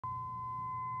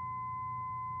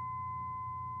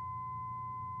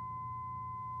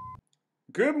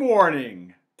Good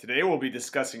morning! Today we'll be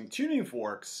discussing tuning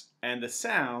forks and the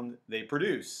sound they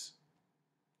produce.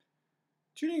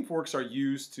 Tuning forks are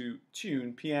used to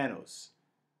tune pianos,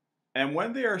 and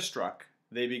when they are struck,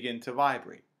 they begin to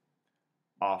vibrate.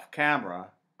 Off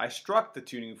camera, I struck the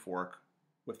tuning fork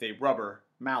with a rubber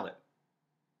mallet.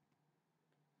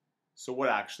 So what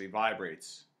actually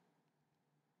vibrates?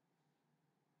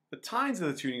 The tines of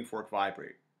the tuning fork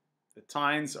vibrate. The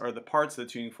tines are the parts of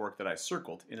the tuning fork that I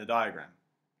circled in a diagram.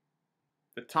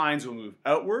 The tines will move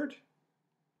outward,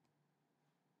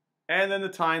 and then the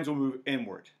tines will move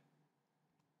inward.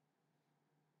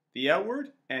 The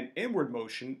outward and inward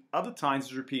motion of the tines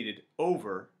is repeated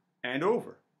over and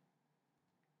over.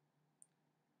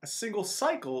 A single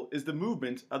cycle is the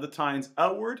movement of the tines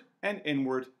outward and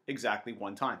inward exactly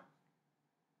one time.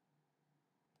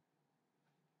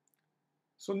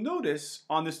 So notice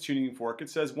on this tuning fork it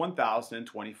says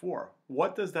 1024.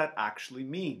 What does that actually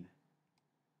mean?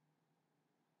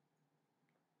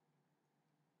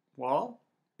 Well,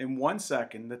 in 1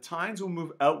 second, the tines will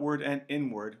move outward and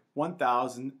inward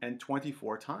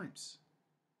 1024 times.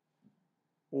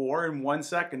 Or in 1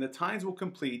 second, the tines will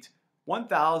complete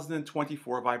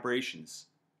 1024 vibrations,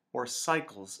 or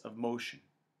cycles of motion.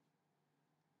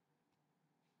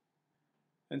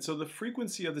 And so the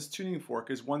frequency of this tuning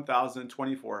fork is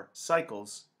 1024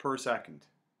 cycles per second.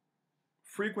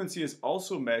 Frequency is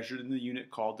also measured in the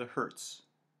unit called the hertz.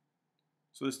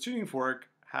 So this tuning fork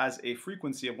has a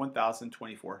frequency of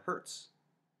 1024 hertz.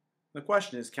 The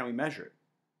question is, can we measure it?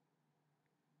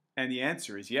 And the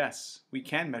answer is yes, we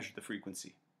can measure the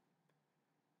frequency.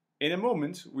 In a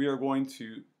moment, we are going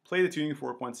to play the tuning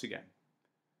fork once again.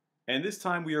 And this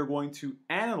time we are going to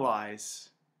analyze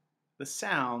the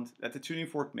sound that the tuning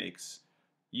fork makes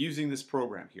using this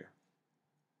program here.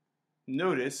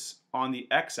 Notice on the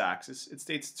x-axis, it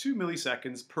states 2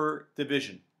 milliseconds per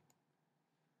division.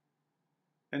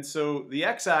 And so the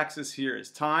x-axis here is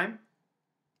time,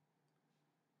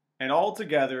 and all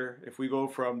together, if we go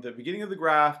from the beginning of the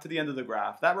graph to the end of the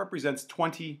graph, that represents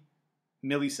 20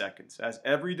 milliseconds, as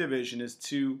every division is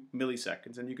 2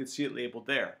 milliseconds, and you can see it labeled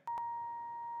there.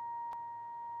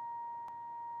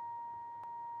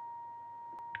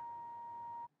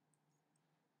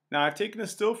 Now I've taken a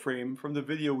still frame from the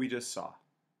video we just saw.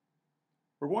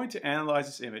 We're going to analyze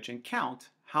this image and count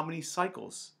how many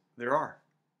cycles there are.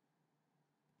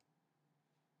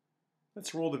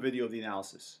 Let's roll the video of the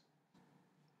analysis.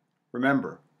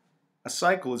 Remember, a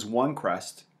cycle is one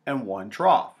crest and one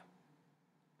trough.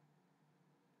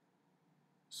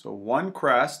 So one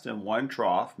crest and one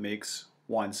trough makes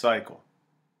one cycle.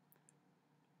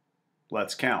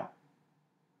 Let's count.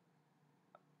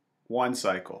 One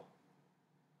cycle.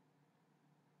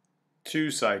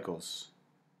 2 cycles.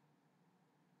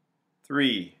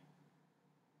 3.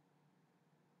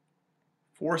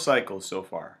 4 cycles so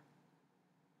far.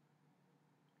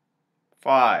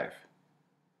 5.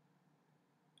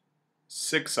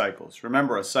 6 cycles.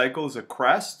 Remember, a cycle is a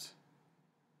crest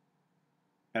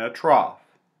and a trough.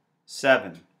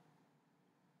 7.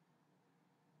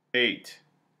 8.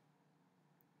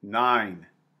 9.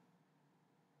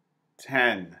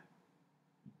 10.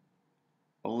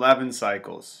 11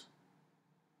 cycles.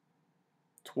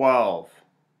 12.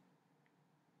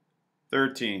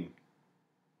 13.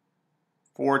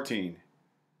 14.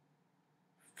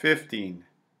 15.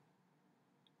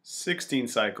 16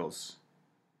 cycles,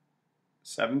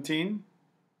 17,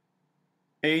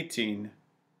 18,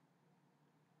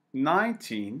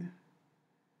 19,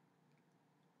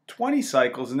 20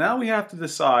 cycles. And now we have to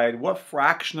decide what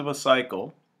fraction of a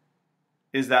cycle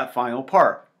is that final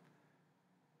part.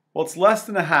 Well, it's less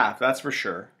than a half, that's for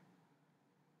sure.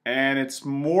 And it's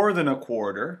more than a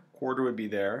quarter. Quarter would be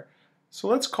there. So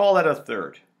let's call that a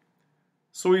third.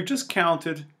 So we've just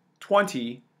counted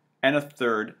 20 and a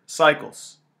third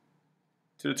cycles.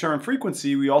 To determine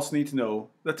frequency, we also need to know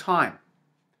the time.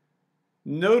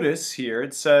 Notice here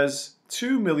it says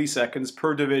 2 milliseconds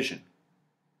per division.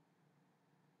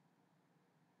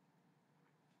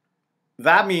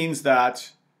 That means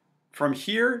that from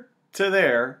here to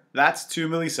there, that's 2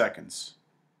 milliseconds.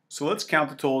 So let's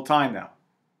count the total time now.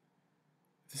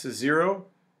 This is 0,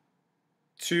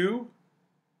 2,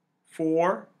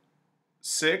 4,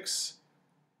 6,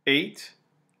 8,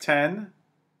 10,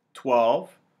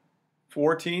 12,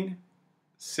 14,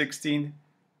 16,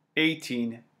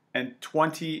 18, and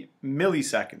 20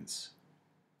 milliseconds.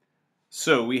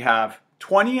 So we have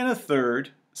 20 and a third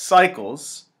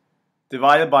cycles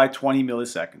divided by 20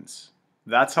 milliseconds.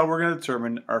 That's how we're going to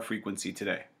determine our frequency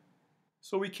today.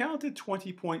 So we counted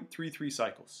 20.33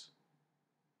 cycles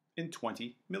in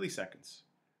 20 milliseconds.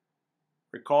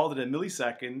 Recall that a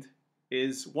millisecond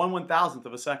is 1/1000th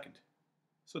of a second.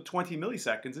 So 20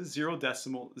 milliseconds is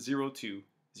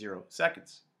 0.020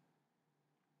 seconds.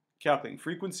 Calculating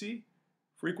frequency.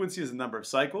 Frequency is the number of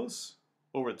cycles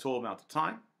over the total amount of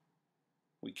time.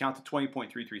 We count to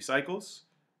 20.33 cycles.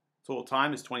 Total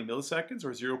time is 20 milliseconds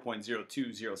or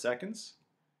 0.020 seconds.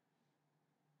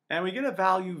 And we get a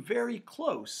value very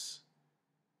close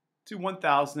to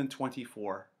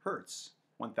 1024 hertz,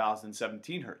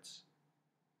 1017 hertz.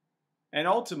 And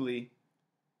ultimately,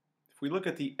 if we look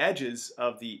at the edges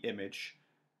of the image,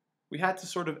 we had to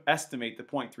sort of estimate the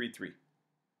 0.33.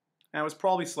 And it was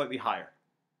probably slightly higher.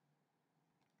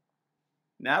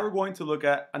 Now we're going to look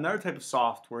at another type of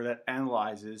software that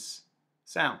analyzes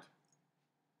sound.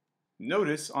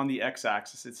 Notice on the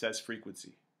x-axis it says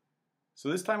frequency. So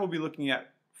this time we'll be looking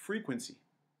at frequency,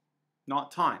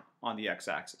 not time, on the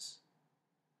x-axis.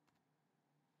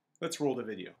 Let's roll the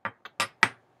video.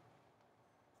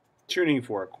 Tuning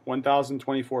fork,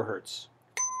 1024 hertz.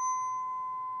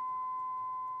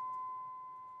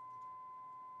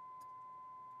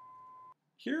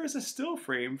 Here is a still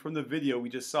frame from the video we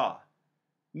just saw.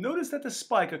 Notice that the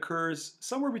spike occurs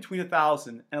somewhere between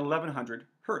 1000 and 1100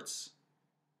 hertz.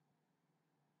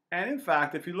 And in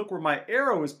fact, if you look where my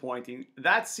arrow is pointing,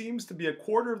 that seems to be a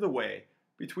quarter of the way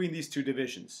between these two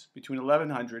divisions, between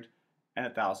 1100 and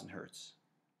 1000 hertz.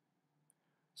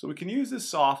 So we can use this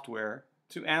software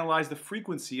to analyze the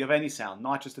frequency of any sound,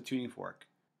 not just a tuning fork.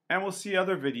 And we'll see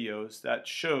other videos that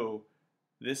show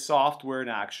this software in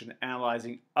action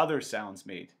analyzing other sounds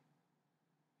made,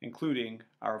 including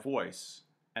our voice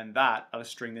and that of a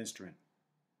stringed instrument.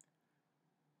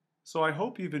 So I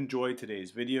hope you've enjoyed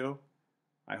today's video.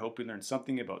 I hope you learned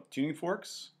something about tuning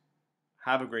forks.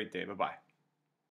 Have a great day. Bye-bye.